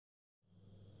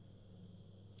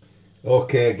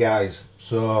Okay guys,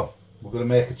 so we're going to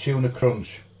make a tuna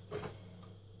crunch, a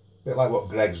bit like what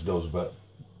Greg's does but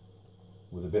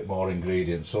with a bit more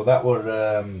ingredients. So that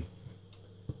were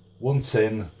 1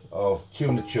 tin of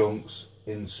tuna chunks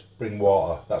in spring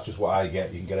water. That's just what I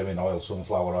get. You can get them in oil,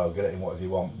 sunflower oil, get it in whatever you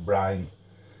want, brine.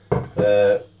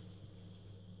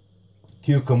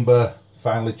 Cucumber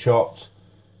finely chopped,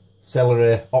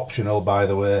 celery optional by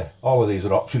the way, all of these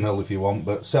are optional if you want,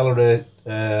 but celery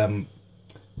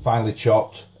finely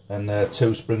chopped, and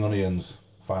 2 spring onions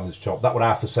finely chopped. That were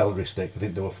half a celery stick, I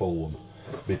didn't do a full one,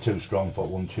 it'd be too strong for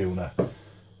one tuna.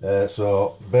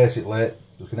 So basically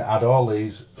just going to add all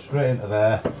these straight into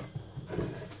there,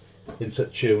 into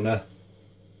tuna.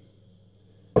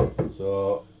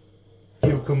 So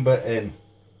cucumber in,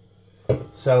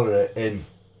 celery in,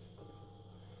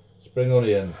 spring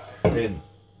onion in.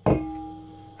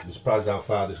 I'm surprised how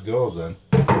far this goes then.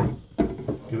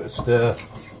 Give it a stir.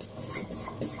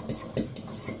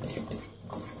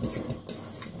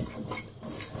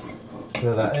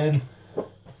 Stir that in.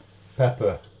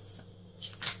 Pepper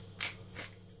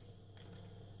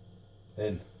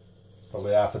in.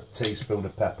 Probably half a teaspoon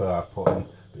of pepper I've put in,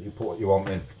 but you put what you want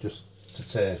in, just to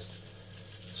taste.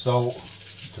 Salt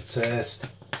to taste.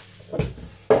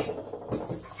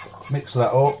 Mix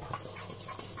that up.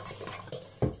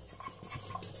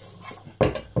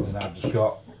 And I've just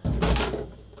got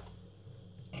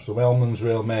some Hellmann's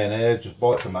real mayonnaise, just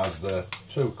bought it from Asda,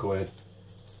 £2.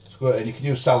 It's good, and you can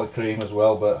use salad cream as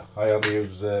well, but I only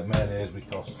use mayonnaise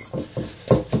because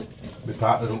my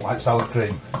partner doesn't like salad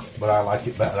cream, but I like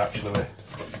it better actually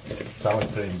with salad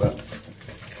cream. But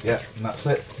yeah, and that's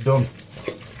it, done.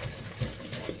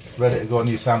 Ready to go on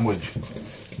your sandwich.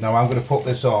 Now I'm going to put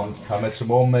this on. I made some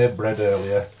homemade bread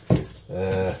earlier.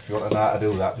 If you want to know how to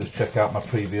do that, just check out my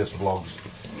previous vlogs.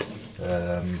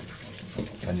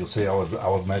 And you'll see how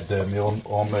I've made my own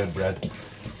homemade bread.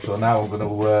 So now I'm going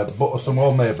to butter some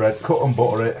homemade bread, cut and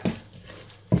butter it,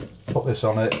 put this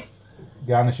on it,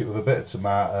 garnish it with a bit of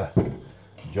tomato,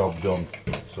 job done.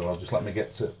 So I'll just let me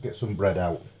get some bread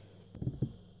out.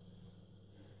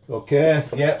 Okay,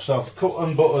 yep, so I've cut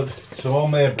and buttered some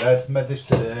homemade bread, made this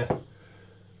today,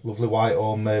 lovely white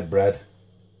homemade bread.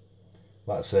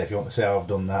 Like I say, if you want to see how I've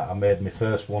done that, I made my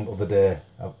first one the other day.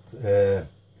 I've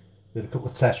did a couple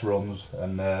of test runs,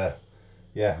 and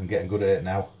yeah, I'm getting good at it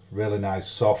now. Really nice,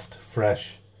 soft,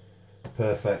 fresh,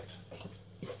 perfect.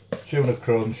 Tuna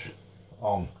crunch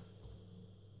on.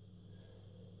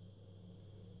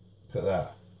 Look at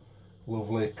that.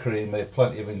 Lovely, creamy,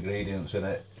 plenty of ingredients in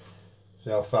it. See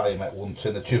how far you make 1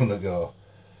 tin of tuna go.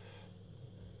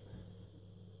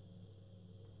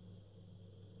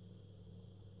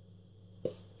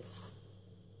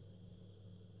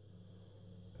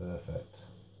 Perfect.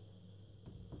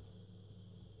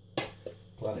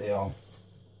 Plenty on.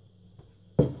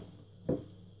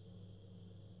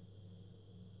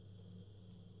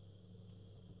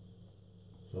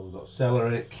 So we've got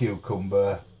celery,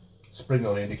 cucumber, spring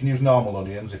onion. You can use normal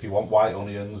onions if you want white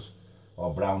onions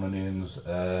or brown onions,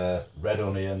 red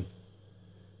onion,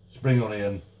 spring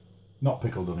onion, not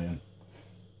pickled onion.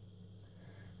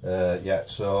 Yeah,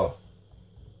 so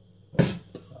that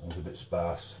was a bit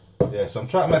sparse. Yeah, so I'm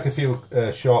trying to make a few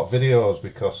short videos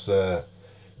because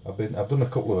I've done a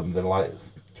couple of them. They're like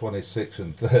 26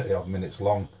 and 30 odd minutes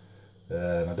long,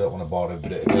 and I don't want to bore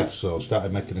everybody to death. So I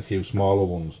started making a few smaller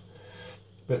ones.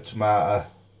 Bit of tomato.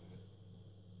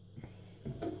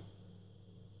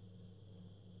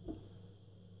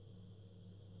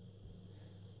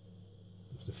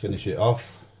 Just to finish it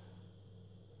off.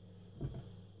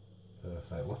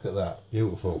 Perfect. Look at that.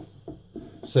 Beautiful.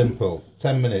 Simple.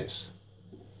 10 minutes.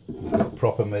 We've got a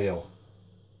proper meal.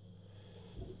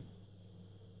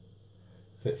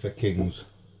 Fit for kings.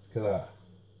 Look at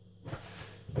that.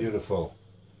 Beautiful.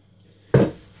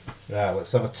 Right,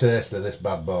 let's have a taste of this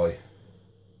bad boy.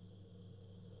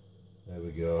 There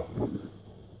we go.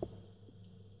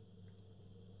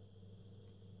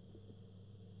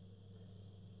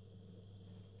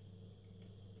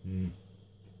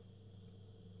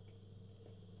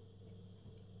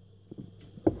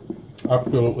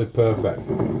 Absolutely perfect.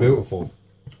 Beautiful.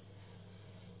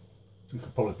 You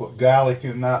could probably put garlic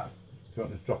in that. If you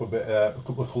want to drop a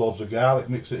couple of cloves of garlic,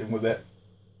 mix it in with it.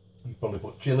 You can probably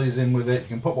put chilies in with it. You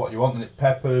can put what you want in it,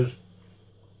 peppers,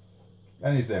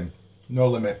 anything. No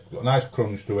limit. Got a nice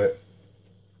crunch to it.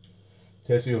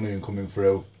 Taste the onion coming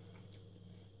through.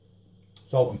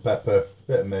 Salt and pepper,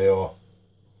 bit of mayo,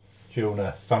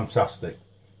 tuna, fantastic.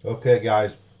 Okay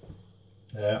guys,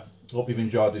 hope you've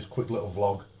enjoyed this quick little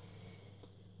vlog.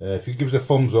 If you give us a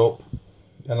thumbs up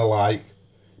and a like,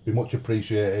 it'd be much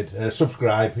appreciated.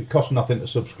 Subscribe, it costs nothing to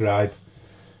subscribe.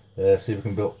 see if we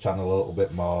can build the channel a little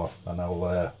bit more, and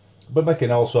I'll be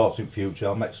making all sorts in future.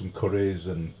 I'll make some curries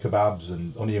and kebabs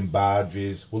and onion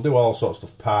bhajis. We'll do all sorts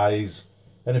of pies.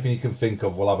 Anything you can think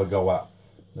of, we'll have a go at.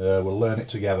 We'll learn it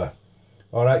together.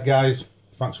 Alright guys,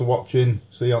 thanks for watching.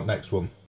 See you on the next one.